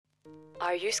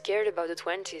Are you scared about the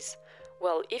 20s?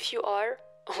 Well, if you are,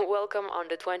 welcome on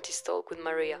the 20s Talk with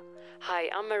Maria. Hi,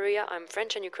 I'm Maria, I'm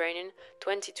French and Ukrainian,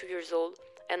 22 years old,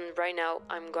 and right now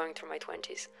I'm going through my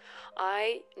 20s.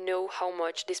 I know how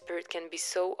much this period can be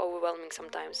so overwhelming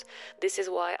sometimes. This is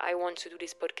why I want to do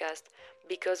this podcast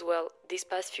because, well, these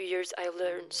past few years I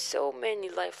learned so many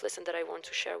life lessons that I want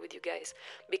to share with you guys.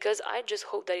 Because I just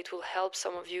hope that it will help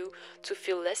some of you to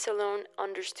feel less alone,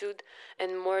 understood,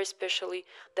 and more especially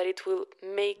that it will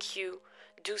make you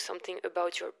do something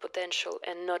about your potential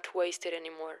and not waste it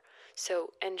anymore.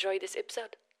 So enjoy this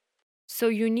episode. So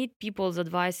you need people's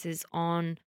advices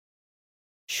on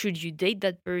should you date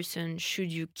that person,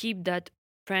 should you keep that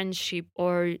friendship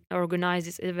or organize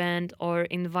this event or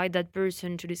invite that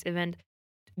person to this event,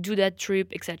 do that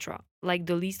trip, etc. Like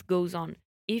the list goes on.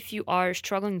 If you are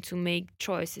struggling to make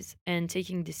choices and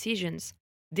taking decisions,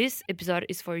 this episode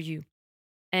is for you.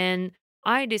 And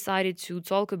I decided to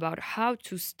talk about how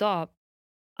to stop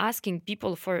asking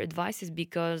people for advices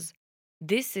because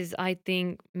this is, I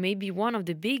think, maybe one of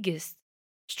the biggest,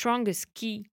 strongest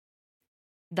key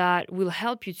that will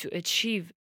help you to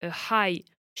achieve a high,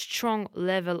 strong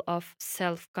level of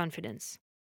self confidence.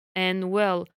 And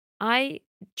well, I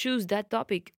choose that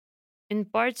topic in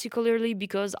particularly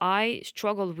because I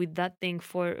struggled with that thing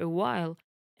for a while.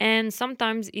 And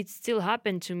sometimes it still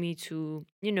happened to me to,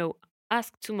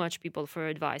 ask too much people for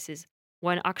advices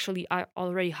when actually I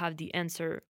already have the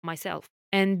answer myself.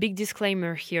 And big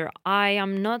disclaimer here, I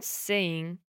am not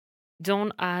saying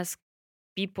don't ask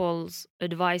people's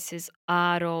advices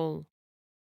at all.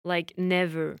 Like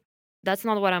never. That's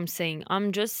not what I'm saying.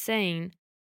 I'm just saying,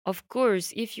 of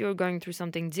course, if you're going through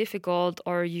something difficult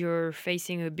or you're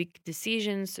facing a big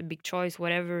decisions, a big choice,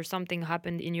 whatever, something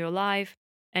happened in your life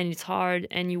and it's hard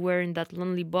and you were in that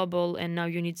lonely bubble and now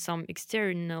you need some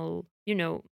external,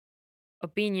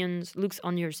 opinions, looks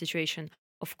on your situation.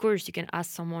 Of course, you can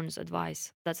ask someone's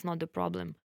advice. That's not the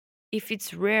problem. If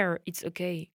it's rare, it's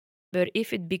okay. But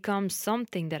if it becomes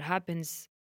something that happens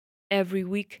every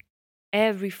week,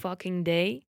 every fucking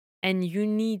day, and you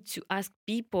need to ask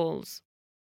people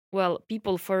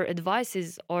for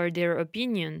advices or their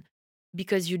opinion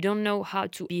because you don't know how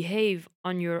to behave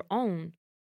on your own,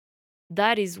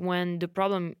 that is when the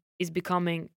problem is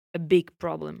becoming a big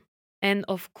problem. And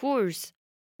of course,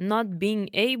 not being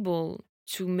able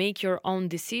to make your own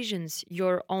decisions,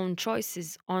 your own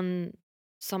choices on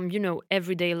some,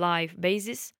 everyday life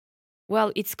basis,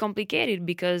 well, it's complicated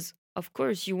because, of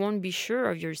course, you won't be sure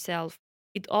of yourself.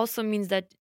 It also means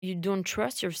that you don't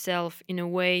trust yourself in a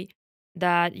way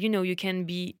that, you can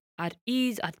be at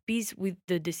ease, at peace with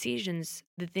the decisions,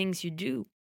 the things you do.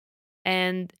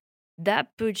 And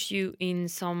that puts you in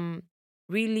some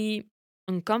really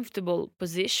uncomfortable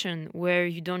position where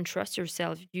you don't trust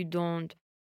yourself. You don't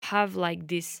have like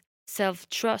this self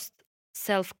trust,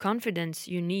 self confidence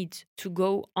you need to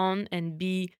go on and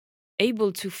be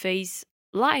able to face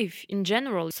life in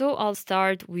general. So I'll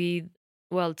start with,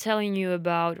 well, telling you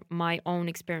about my own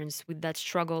experience with that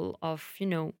struggle of,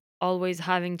 always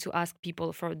having to ask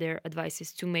people for their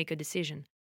advices to make a decision.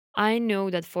 I know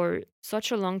that for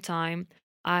such a long time,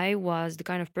 I was the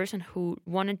kind of person who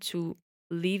wanted to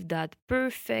live that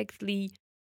perfectly,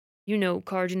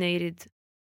 coordinated,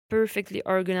 perfectly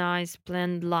organized,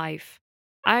 planned life.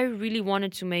 I really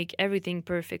wanted to make everything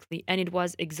perfectly, and it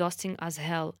was exhausting as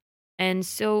hell. And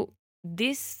so,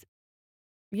 this,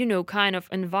 kind of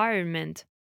environment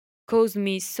caused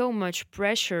me so much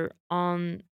pressure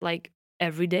on like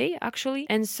every day actually,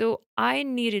 and so I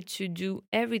needed to do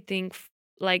everything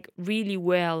like really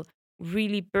well,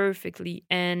 really perfectly,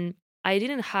 and I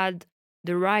didn't had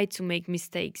the right to make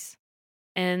mistakes.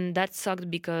 And that sucked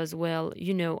because, well,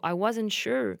 I wasn't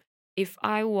sure if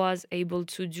I was able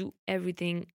to do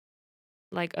everything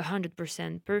like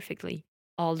 100% perfectly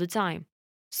all the time.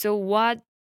 So what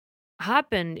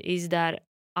happened is that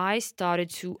I started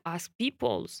to ask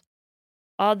people's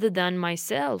other than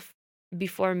myself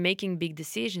before making big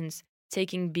decisions,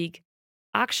 taking big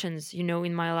actions,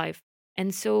 in my life.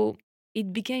 And so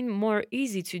it became more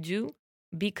easy to do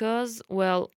because,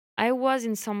 well, I was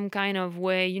in some kind of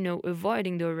way,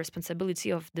 avoiding the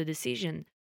responsibility of the decision.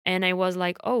 And I was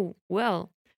like, oh, well,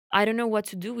 I don't know what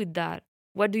to do with that.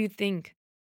 What do you think?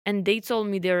 And they told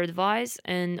me their advice.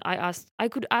 And I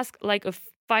could ask like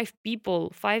five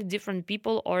people, five different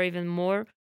people, or even more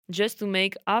just to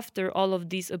make after all of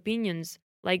these opinions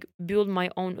like build my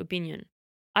own opinion.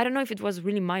 I don't know if it was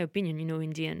really my opinion,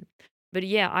 in the end. But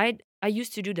yeah, I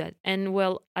used to do that. And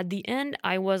well, at the end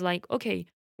I was like, okay,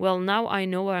 well, now I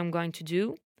know what I'm going to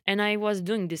do, and I was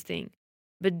doing this thing.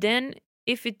 But then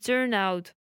if it turned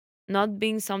out not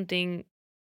being something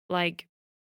like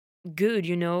good,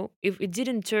 if it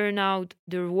didn't turn out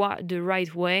the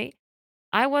right way,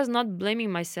 I was not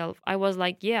blaming myself. I was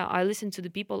like, yeah, I listened to the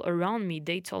people around me.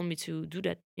 They told me to do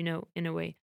that, in a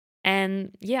way.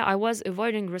 And yeah, I was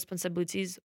avoiding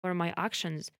responsibilities for my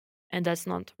actions. And that's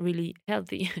not really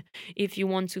healthy if you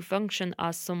want to function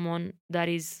as someone that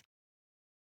is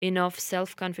enough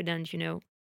self confident,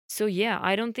 So yeah,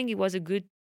 I don't think it was a good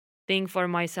thing for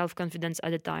my self confidence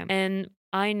at the time. And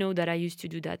I know that I used to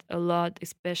do that a lot,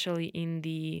 especially in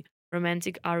the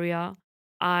romantic area.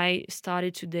 I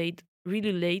started to date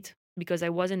really late because I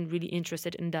wasn't really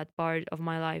interested in that part of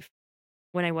my life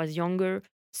when I was younger.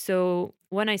 So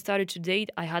when I started to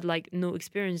date, I had like no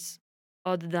experience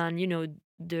other than,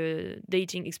 the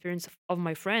dating experience of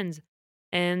my friends.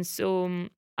 And so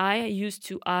I used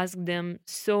to ask them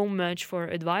so much for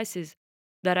advices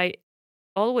that I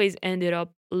always ended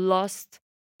up lost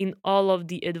in all of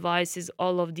the advices,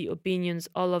 all of the opinions,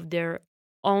 all of their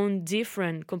own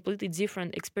different, completely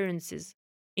different experiences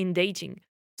in dating.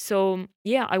 So,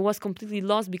 yeah, I was completely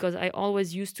lost because I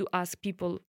always used to ask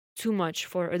people too much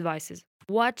for advices.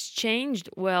 What's changed?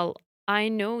 Well, I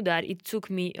know that it took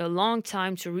me a long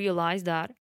time to realize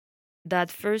that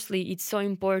firstly it's so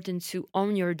important to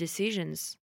own your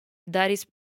decisions. That is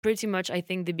pretty much, I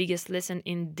think, the biggest lesson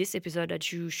in this episode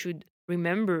that you should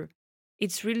remember.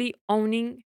 It's really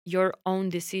owning your own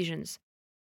decisions.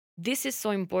 This is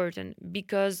so important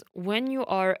because when you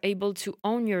are able to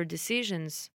own your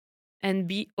decisions and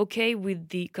be okay with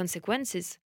the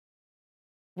consequences,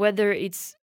 whether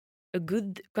it's a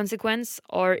good consequence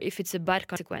or if it's a bad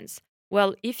consequence,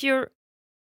 well, if you're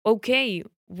okay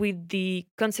with the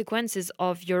consequences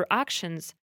of your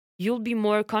actions, you'll be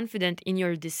more confident in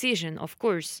your decision, of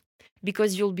course,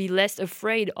 because you'll be less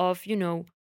afraid of,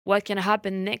 what can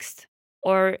happen next,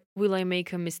 or will I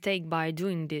make a mistake by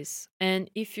doing this? And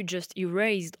if you just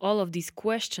erased all of these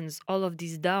questions, all of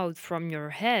these doubts from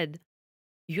your head,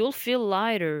 you'll feel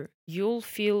lighter, you'll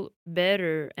feel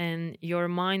better, and your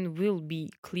mind will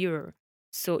be clearer.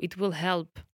 So it will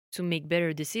help to make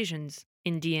better decisions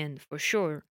in the end, for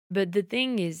sure. But the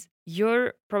thing is,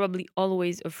 you're probably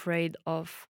always afraid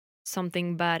of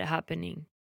something bad happening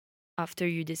after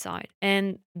you decide.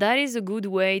 And that is a good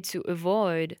way to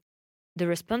avoid the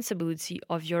responsibility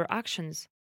of your actions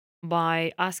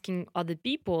by asking other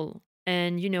people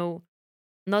and,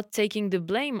 not taking the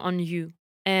blame on you.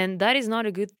 And that is not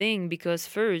a good thing because,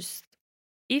 first,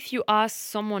 if you ask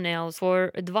someone else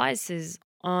for advices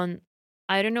on,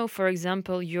 I don't know, for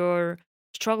example, you're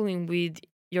struggling with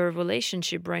your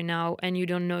relationship right now and you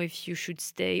don't know if you should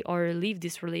stay or leave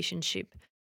this relationship,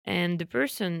 and the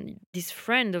person, this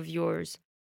friend of yours,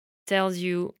 tells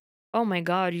you, "Oh my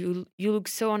God, you look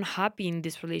so unhappy in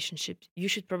this relationship. You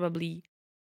should probably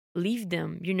leave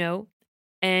them,"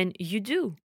 and you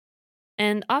do.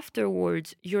 And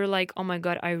afterwards, you're like, "Oh my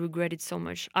God, I regret it so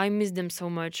much. I miss them so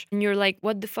much." And you're like,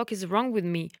 "What the fuck is wrong with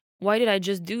me? Why did I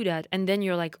just do that?" And then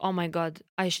you're like, "Oh my God,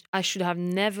 I should have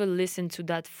never listened to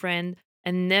that friend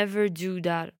and never do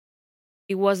that.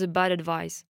 It was a bad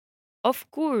advice." Of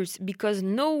course, because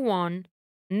no one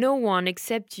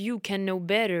except you can know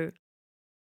better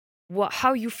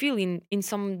how you feel in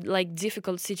some like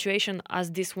difficult situation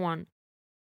as this one.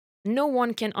 No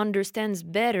one can understand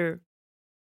better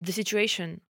the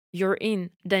situation you're in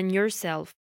than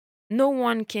yourself. No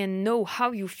one can know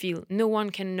how you feel. No one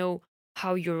can know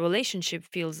how your relationship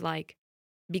feels like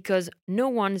because no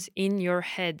one's in your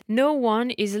head. No one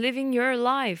is living your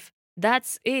life.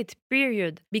 That's it,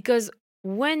 period. Because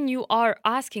when you are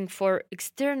asking for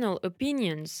external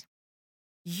opinions,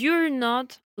 you're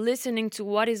not listening to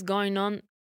what is going on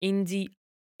in the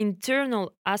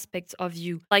internal aspects of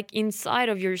you, like inside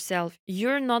of yourself.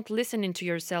 You're not listening to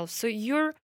yourself. So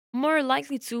you're more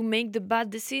likely to make the bad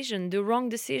decision, the wrong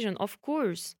decision, of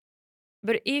course.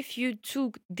 But if you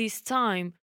took this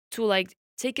time to like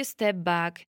take a step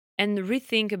back and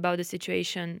rethink about the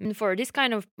situation, and for this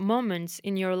kind of moments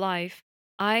in your life,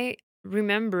 I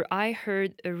remember I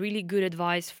heard a really good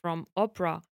advice from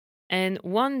Oprah. And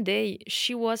one day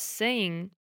she was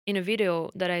saying in a video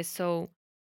that I saw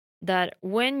that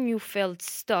when you felt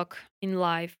stuck in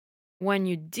life, when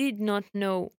you did not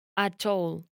know at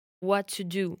all what to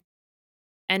do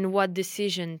and what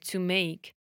decision to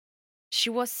make, she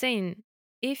was saying,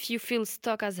 if you feel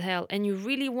stuck as hell and you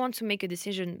really want to make a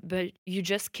decision, but you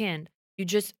just can't, you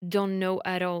just don't know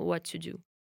at all what to do.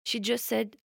 She just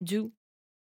said, do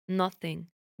nothing.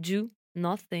 Do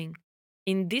nothing.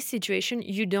 In this situation,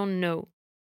 you don't know.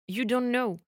 You don't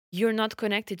know. You're not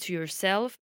connected to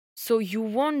yourself. So you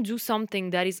won't do something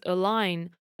that is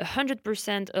aligned,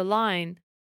 100% aligned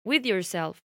with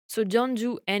yourself. So don't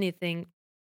do anything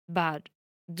bad.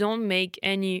 don't make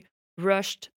any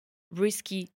rushed,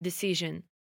 risky decision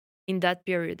in that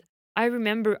period. I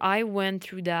remember I went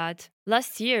through that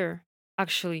last year,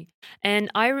 actually. And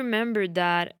I remember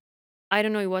that, I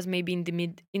don't know, it was maybe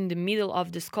in the middle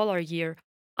of the scholar year,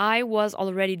 I was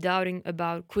already doubting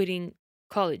about quitting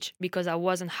college because I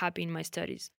wasn't happy in my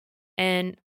studies.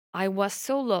 And I was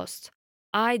so lost.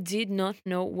 I did not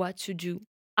know what to do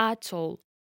at all.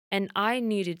 And I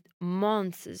needed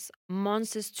months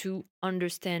to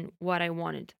understand what I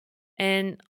wanted.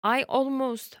 And I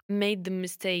almost made the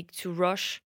mistake to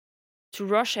rush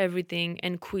everything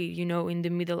and quit, in the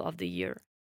middle of the year.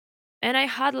 And I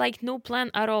had like no plan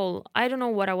at all. I don't know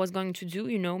what I was going to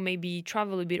do, maybe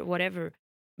travel a bit or whatever.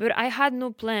 But I had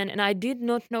no plan and I did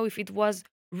not know if it was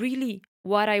really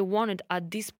what I wanted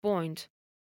at this point.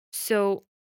 So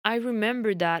I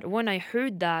remember that when I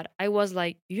heard that, I was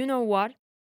like, you know what?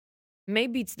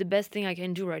 Maybe it's the best thing I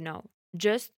can do right now.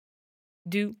 Just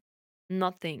do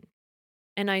nothing.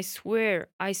 And I swear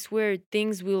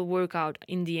things will work out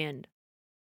in the end.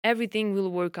 Everything will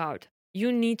work out.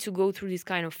 You need to go through this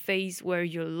kind of phase where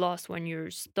you're lost, when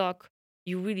you're stuck,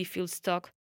 you really feel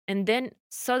stuck. And then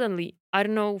suddenly, I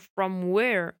don't know from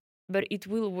where, but it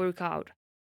will work out.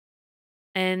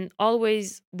 And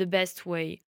always the best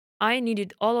way. I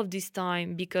needed all of this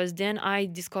time because then I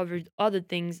discovered other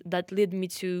things that led me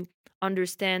to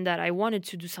understand that I wanted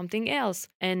to do something else.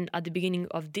 And at the beginning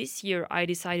of this year, I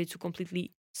decided to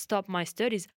completely stop my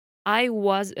studies. I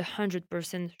was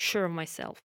 100% sure of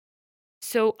myself.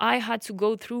 So I had to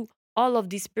go through all of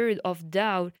this period of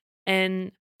doubt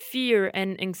and fear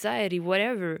and anxiety,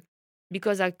 whatever,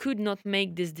 because I could not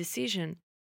make this decision.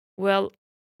 Well,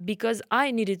 because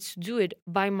I needed to do it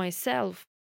by myself,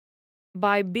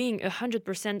 by being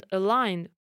 100% aligned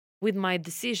with my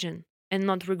decision and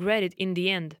not regret it in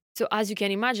the end. So, as you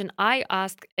can imagine, I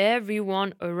asked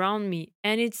everyone around me,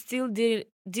 and it still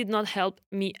did not help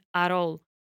me at all.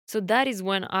 So, that is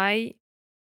when I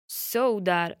saw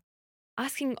that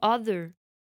asking other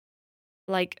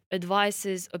like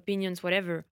advices, opinions,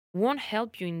 whatever, won't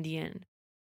help you in the end.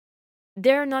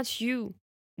 They're not you.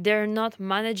 They're not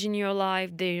managing your life.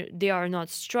 They are not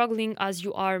struggling as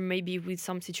you are maybe with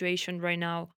some situation right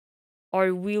now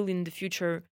or will in the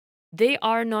future. They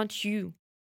are not you.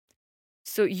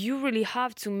 So you really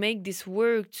have to make this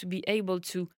work to be able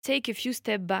to take a few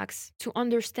step backs to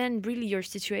understand really your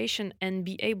situation and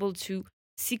be able to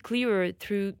see clearer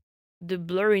through the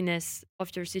blurriness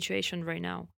of your situation right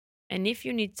now. And if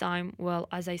you need time, well,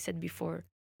 as I said before,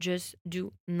 just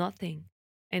do nothing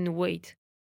and wait.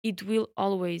 It will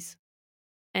always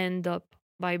end up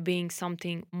by being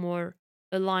something more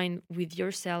aligned with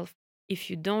yourself if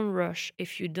you don't rush,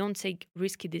 if you don't take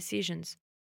risky decisions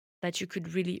that you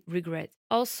could really regret.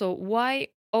 Also, why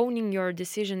owning your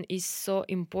decision is so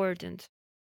important?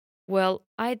 Well,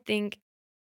 I think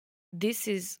this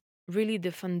is really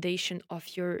the foundation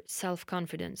of your self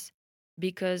confidence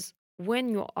because when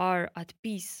you are at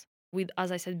peace with,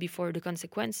 as I said before, the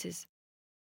consequences,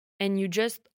 and you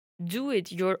just do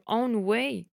it your own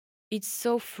way, it's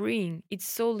so freeing, it's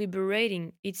so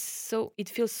liberating, it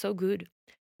feels so good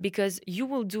because you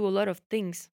will do a lot of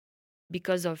things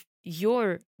because of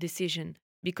your decision,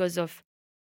 because of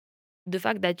the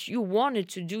fact that you wanted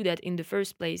to do that in the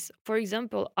first place. For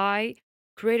example, I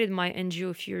created my NGO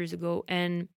a few years ago,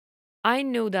 and I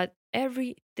know that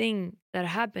everything that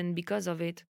happened because of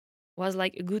it was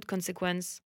like a good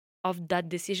consequence of that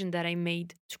decision that I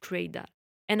made to create that.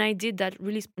 And I did that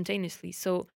really spontaneously.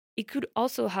 So it could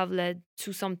also have led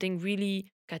to something really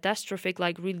catastrophic,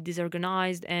 like really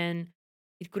disorganized, and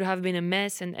it could have been a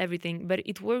mess and everything. But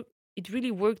it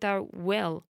really worked out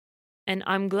well, and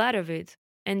I'm glad of it.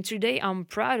 And today I'm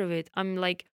proud of it. I'm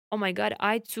like, oh my God,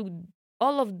 I took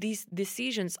all of these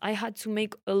decisions. I had to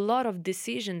make a lot of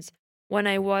decisions when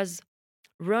I was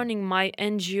running my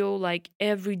NGO like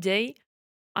every day.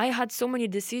 I had so many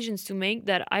decisions to make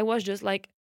that I was just like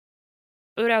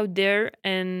put out there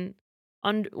and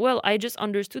well, I just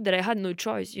understood that I had no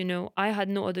choice, I had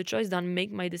no other choice than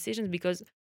make my decisions because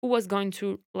who was going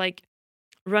to like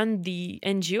run the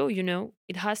NGO,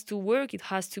 It has to work, it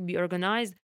has to be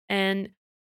organized. And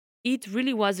it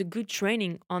really was a good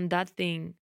training on that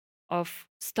thing of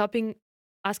stopping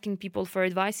asking people for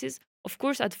advices. Of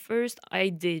course, at first I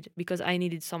did because I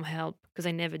needed some help because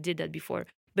I never did that before.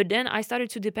 But then I started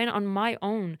to depend on my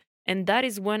own. And that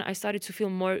is when I started to feel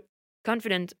more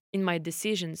confident in my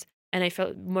decisions. And I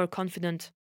felt more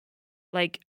confident,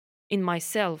 like in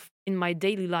myself, in my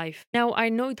daily life. Now, I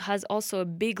know it has also a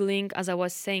big link, as I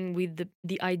was saying, with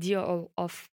the idea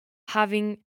of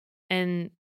having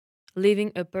and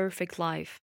living a perfect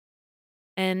life.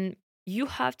 And you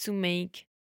have to make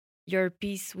your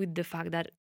peace with the fact that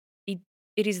it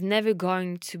it is never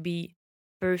going to be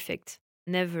perfect.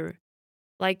 Never.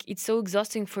 Like it's so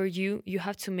exhausting for you, you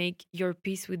have to make your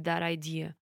peace with that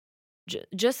idea.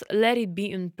 Just let it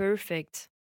be imperfect.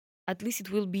 At least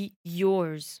it will be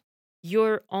yours,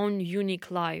 your own unique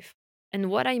life. And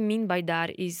what I mean by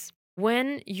that is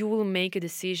when you will make a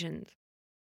decision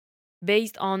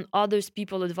based on others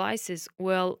people advices,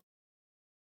 well,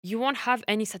 you won't have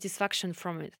any satisfaction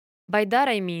from it. By that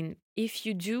I mean if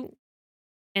you do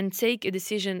and take a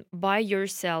decision by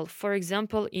yourself, for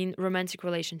example in romantic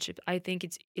relationship, I think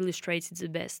it illustrates it the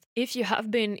best. If you have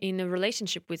been in a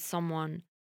relationship with someone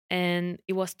and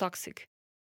it was toxic,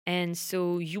 and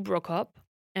so you broke up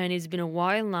and it's been a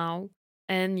while now,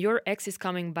 and your ex is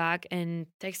coming back and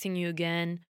texting you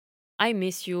again, I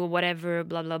miss you, whatever,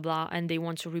 blah blah blah, and they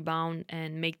want to rebound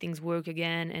and make things work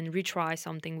again and retry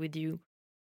something with you,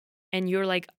 and you're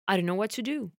like, I don't know what to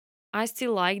do. I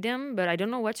still like them, but I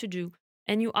don't know what to do.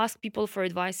 And you ask people for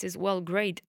advices, well,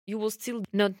 great. You will still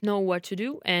not know what to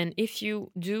do. And if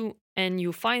you do, and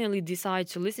you finally decide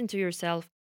to listen to yourself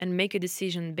and make a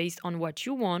decision based on what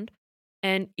you want,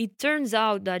 and it turns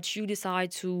out that you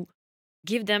decide to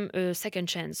give them a second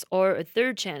chance or a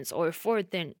third chance or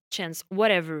a chance,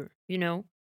 whatever,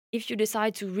 if you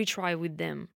decide to retry with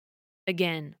them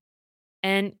again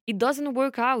and it doesn't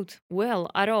work out well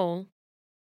at all,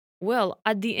 well,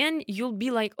 at the end, you'll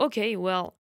be like, okay,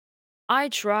 well, I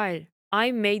tried.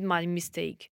 I made my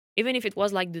mistake. Even if it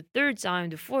was like the third time,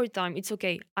 the fourth time, it's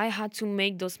okay. I had to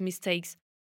make those mistakes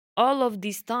all of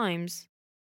these times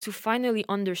to finally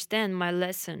understand my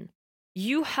lesson.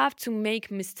 You have to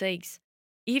make mistakes.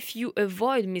 If you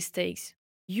avoid mistakes,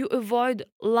 you avoid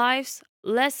life's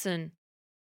lesson.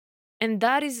 And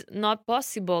that is not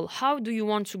possible. How do you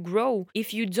want to grow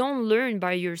if you don't learn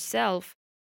by yourself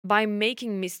by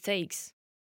making mistakes?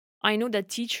 I know that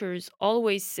teachers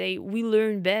always say we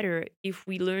learn better if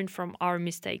we learn from our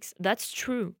mistakes. That's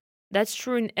true. That's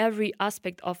true in every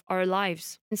aspect of our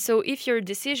lives. And so if your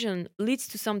decision leads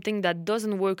to something that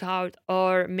doesn't work out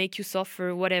or make you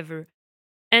suffer, whatever,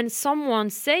 and someone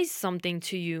says something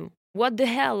to you, what the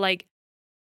hell? Like,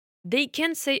 they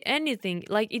can't say anything.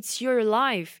 Like, it's your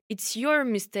life, it's your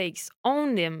mistakes.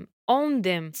 Own them, own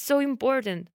them. So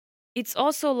important. It's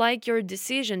also like your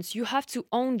decisions. You have to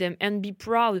own them and be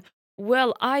proud.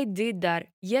 Well, I did that.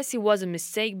 Yes, it was a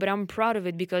mistake, but I'm proud of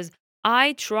it because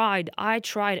I tried,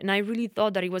 and I really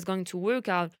thought that it was going to work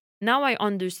out. Now I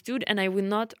understood, and I will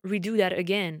not redo that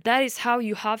again. That is how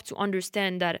you have to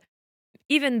understand that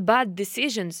even bad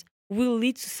decisions will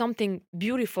lead to something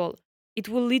beautiful. It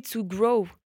will lead to growth.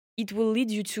 It will lead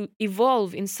you to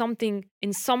evolve in something,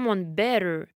 in someone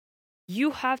better.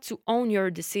 You have to own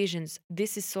your decisions.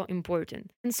 This is so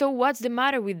important. And so, what's the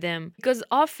matter with them? Because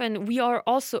often we are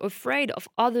also afraid of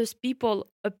others' people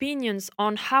opinions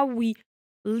on how we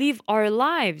live our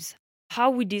lives, how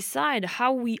we decide,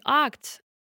 how we act.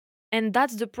 And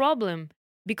that's the problem.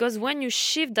 Because when you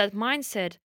shift that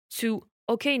mindset to,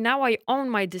 okay, now I own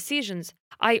my decisions,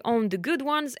 I own the good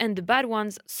ones and the bad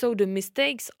ones, so the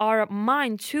mistakes are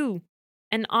mine too.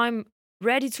 And I'm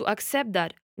ready to accept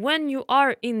that. When you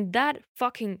are in that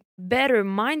fucking better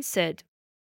mindset,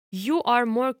 you are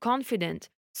more confident.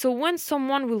 So when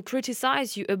someone will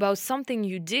criticize you about something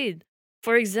you did,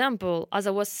 for example, as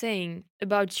I was saying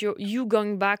about you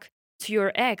going back to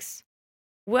your ex,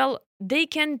 well, they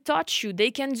can touch you,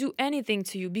 they can do anything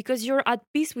to you because you're at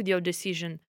peace with your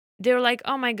decision. They're like,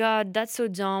 "Oh my god, that's so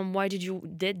dumb. Why did you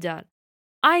did that?"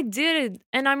 I did it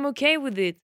and I'm okay with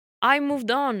it. I moved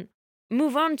on.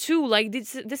 Move on too. Like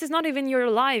this is not even your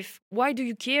life. Why do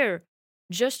you care?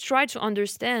 Just try to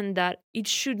understand that it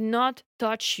should not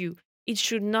touch you. It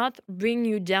should not bring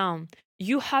you down.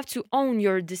 You have to own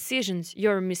your decisions,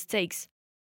 your mistakes.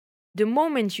 The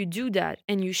moment you do that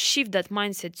and you shift that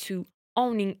mindset to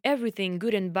owning everything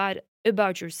good and bad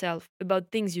about yourself,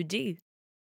 about things you did,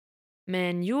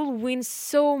 man, you'll win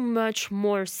so much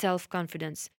more self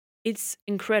confidence. It's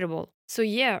incredible. So,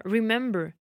 yeah,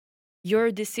 remember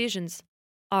your decisions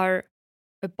are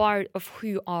a part of who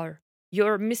you are,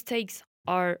 your mistakes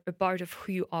are a part of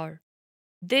who you are.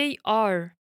 They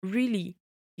are really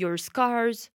your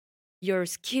scars, your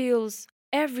skills,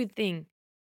 everything.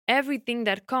 Everything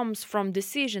that comes from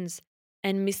decisions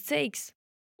and mistakes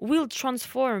will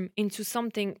transform into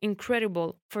something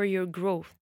incredible for your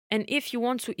growth. And if you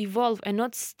want to evolve and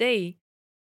not stay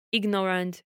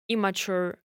ignorant,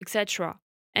 immature, etc.,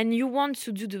 and you want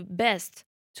to do the best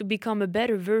to become a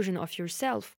better version of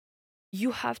yourself,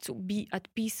 you have to be at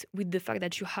peace with the fact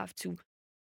that you have to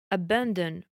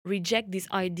abandon, reject this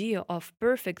idea of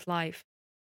perfect life.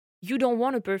 You don't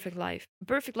want a perfect life. A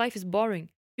perfect life is boring.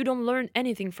 You don't learn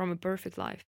anything from a perfect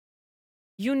life.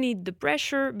 You need the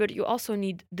pressure, but you also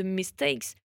need the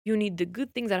mistakes. You need the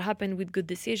good things that happen with good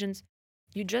decisions.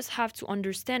 You just have to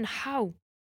understand how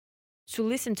to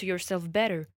listen to yourself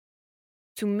better,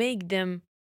 to make them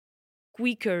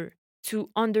quicker, to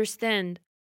understand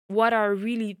what are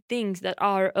really things that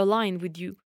are aligned with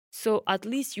you. So at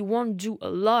least you won't do a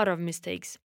lot of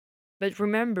mistakes. But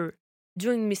remember,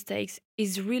 doing mistakes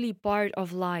is really part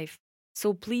of life.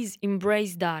 So please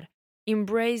embrace that.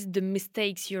 Embrace the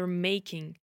mistakes you're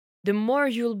making. The more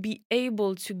you'll be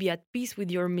able to be at peace with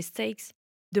your mistakes,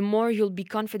 the more you'll be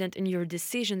confident in your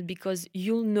decisions because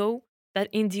you'll know that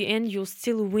in the end you'll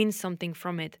still win something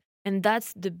from it. And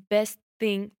that's the best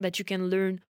thing that you can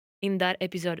learn in that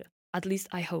episode. At least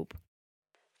I hope.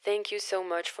 Thank you so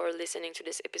much for listening to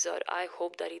this episode. I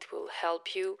hope that it will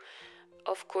help you.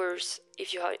 Of course,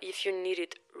 if you need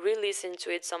it, re-listen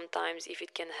to it sometimes if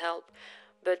it can help.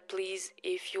 But please,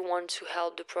 if you want to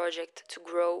help the project to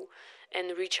grow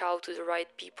and reach out to the right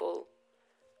people,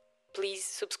 please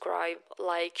subscribe,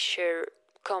 like, share,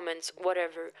 comments,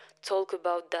 whatever. Talk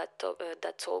about that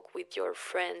talk with your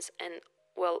friends, and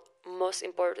well, most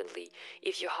importantly,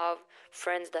 if you have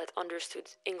friends that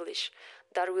understood English,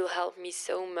 that will help me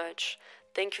so much.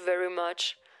 Thank you very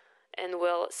much, and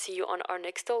well, see you on our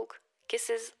next talk.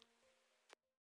 Kisses.